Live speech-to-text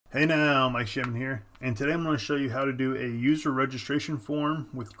Hey now, Mike Shamon here, and today I'm going to show you how to do a user registration form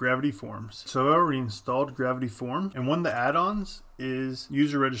with Gravity Forms. So I've already installed Gravity Form, and one of the add-ons is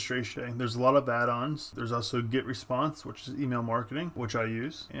user registration. There's a lot of add-ons. There's also Get Response, which is email marketing, which I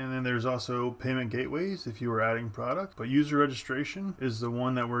use. And then there's also payment gateways if you were adding product. But user registration is the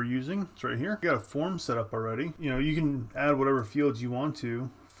one that we're using. It's right here. I got a form set up already. You know, you can add whatever fields you want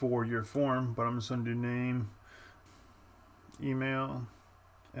to for your form, but I'm just going to do name, email,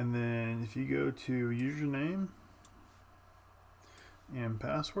 and then if you go to username and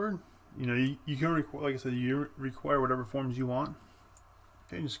password, you know, you can require, like I said, you require whatever forms you want.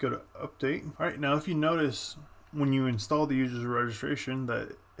 Okay, just go to update. All right, now if you notice when you install the user registration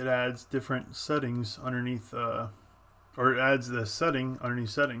that it adds different settings underneath, or it adds the setting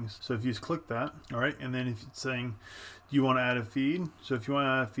underneath settings. So if you just click that, all right, and then if it's saying, do you want to add a feed? So if you want to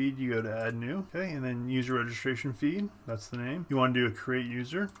add a feed, you go to add new, okay, and then user registration feed, that's the name. You want to do a create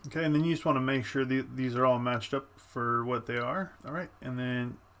user, okay, and then you just want to make sure these are all matched up for what they are, all right, and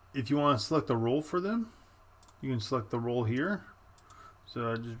then if you want to select a role for them, you can select the role here.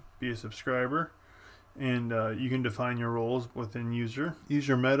 So just be a subscriber. And you can define your roles within user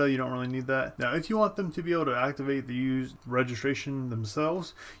meta. You don't really need that. Now if you want them to be able to activate the registration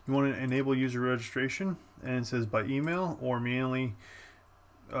themselves, you want to enable user registration, and it says by email or manually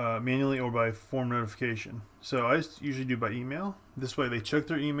or by form notification. So I usually do by email. This way they check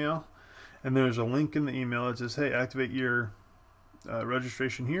their email, and there's a link in the email that says, hey, activate your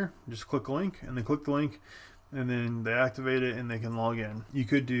registration here. Just click a link, and they click the link, and then they activate it and they can log in. You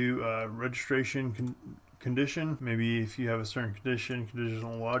could do registration condition, maybe if you have a certain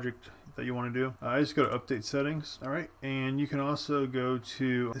conditional logic that you want to do. I just go to update settings, all right, and you can also go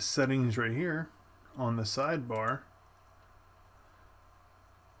to settings right here on the sidebar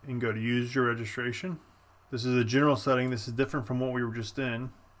and go to user registration. This is a general setting. This is different from what we were just in,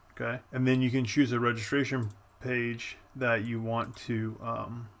 okay, and then you can choose a registration page that you want to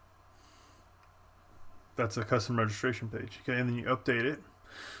that's a custom registration page, okay, and then you update it.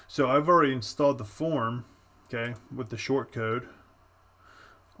 So I've already installed the form, okay, with the short code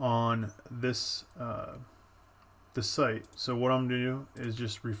on this this site. So what I'm gonna do is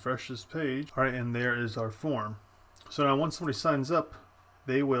just refresh this page, all right, and there is our form. So now once somebody signs up,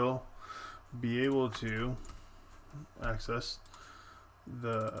 they will be able to access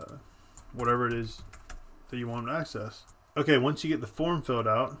the whatever it is that you want them to access. Okay, once you get the form filled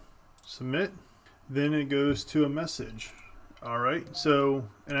out, submit. Then it goes to a message. All right, so,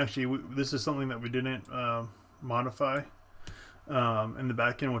 and actually this is something that we didn't modify in the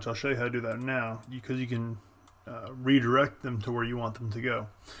back end, which I'll show you how to do that now, because you can redirect them to where you want them to go.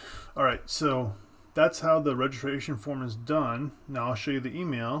 All right, so that's how the registration form is done. Now I'll show you the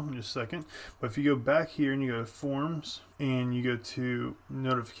email in just a second, but if you go back here and you go to forms and you go to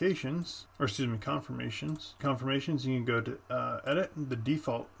notifications, or excuse me, confirmations, you can go to edit the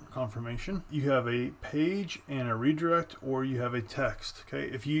default confirmation. You have a page and a redirect, or you have a text, okay?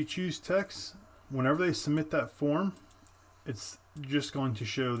 If you choose text, whenever they submit that form, it's just going to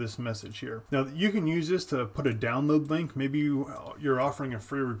show this message here. Now you can use this to put a download link. Maybe you're offering a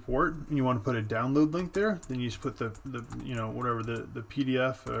free report and you want to put a download link there, then you just put the you know, whatever, the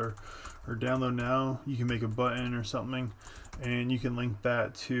PDF or download now. You can make a button or something, and you can link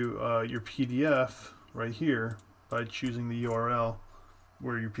that to your PDF right here by choosing the URL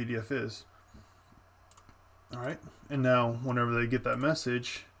where your PDF is. All right, and now whenever they get that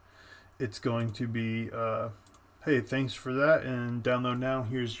message, it's going to be hey, thanks for that, and download now,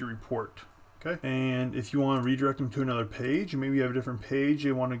 here's your report. Okay, and if you want to redirect them to another page, maybe you have a different page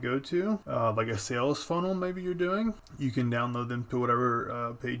you want to go to, like a sales funnel maybe you're doing, you can download them to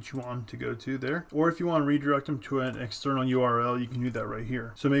whatever page you want to go to there. Or if you want to redirect them to an external URL, you can do that right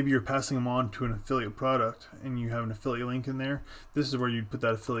here. So maybe you're passing them on to an affiliate product and you have an affiliate link in there. This is where you put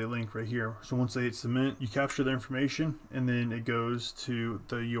that affiliate link right here. So once they hit submit, you capture their information and then it goes to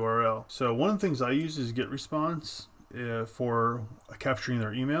the URL. So one of the things I use is Get Response for capturing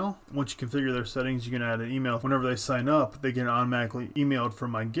their email. Once you configure their settings, you can add an email. Whenever they sign up, they get automatically emailed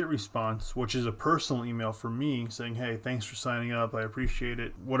from my Get Response, which is a personal email from me saying, hey, thanks for signing up, I appreciate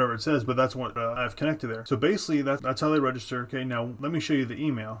it, whatever it says, but that's what I've connected there. So basically that's how they register. Okay, now let me show you the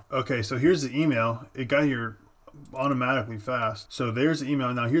email. Okay, so here's the email. It got here automatically fast. So there's the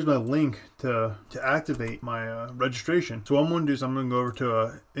email. Now here's my link to activate my registration. So what I'm going to do is I'm going to go over to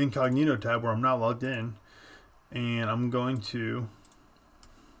a incognito tab where I'm not logged in, and I'm going to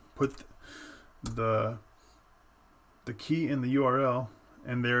put the key in the URL,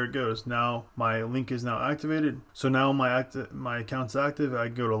 and there it goes. Now my link is now activated. So now my account's active. I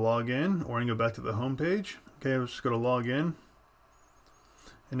can go to log in, or I can go back to the home page. Okay, let's just go to log in,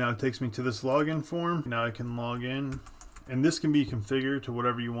 and now it takes me to this login form. Now I can log in, and this can be configured to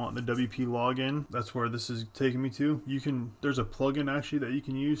whatever you want. The WP login, that's where this is taking me to. There's a plugin actually that you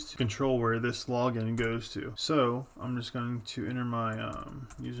can use to control where this login goes to. So I'm just going to enter my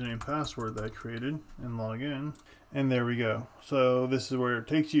username and password that I created and log in. And there we go. So this is where it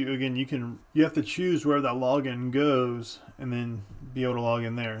takes you. Again, you have to choose where that login goes and then be able to log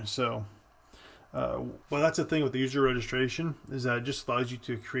in there. So well, that's the thing with the user registration, is that it just allows you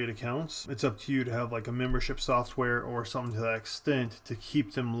to create accounts. It's up to you to have like a membership software or something to that extent to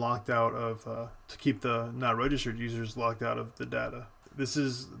keep them locked out of, to keep the not registered users locked out of the data. This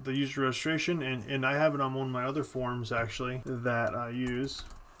is the user registration, and I have it on one of my other forms actually that I use.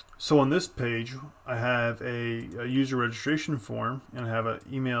 So on this page, I have a user registration form, and I have an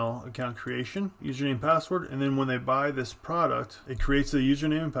email account creation, username, password, and then when they buy this product, it creates a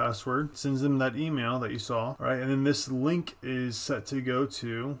username and password, sends them that email that you saw, right? And then this link is set to go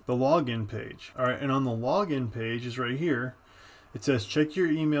to the login page, all right? And on the login page is right here. It says check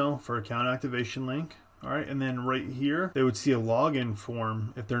your email for account activation link. All right, and then right here, they would see a login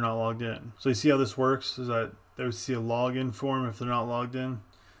form if they're not logged in. So you see how this works, is that they would see a login form if they're not logged in.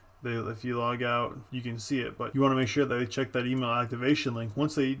 If you log out, you can see it, but you want to make sure that they check that email activation link.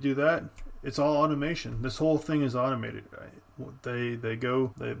 Once they do that, it's all automation. This whole thing is automated. Right?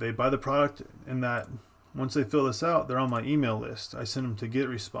 They buy the product, and that once they fill this out, they're on my email list. I send them to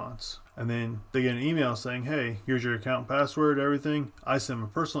GetResponse, and then they get an email saying, hey, here's your account password, everything. I send them a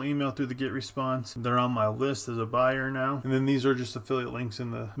personal email through the GetResponse. They're on my list as a buyer now. And then these are just affiliate links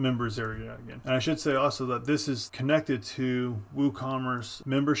in the members area again. And I should say also that this is connected to WooCommerce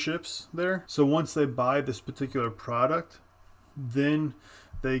memberships there. So once they buy this particular product, then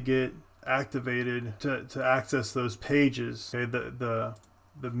they get activated to access those pages, okay,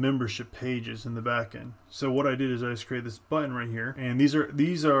 the membership pages in the back end. So what I did is I just created this button right here, and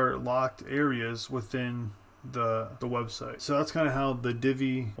these are locked areas within the website. So that's kind of how the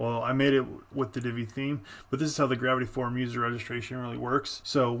Divi, well, I made it with the Divi theme, but this is how the Gravity Form user registration really works.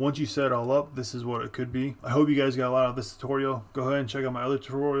 So once you set it all up, this is what it could be. I hope you guys got a lot out of this tutorial. Go ahead and check out my other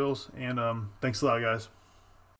tutorials, and thanks a lot, guys.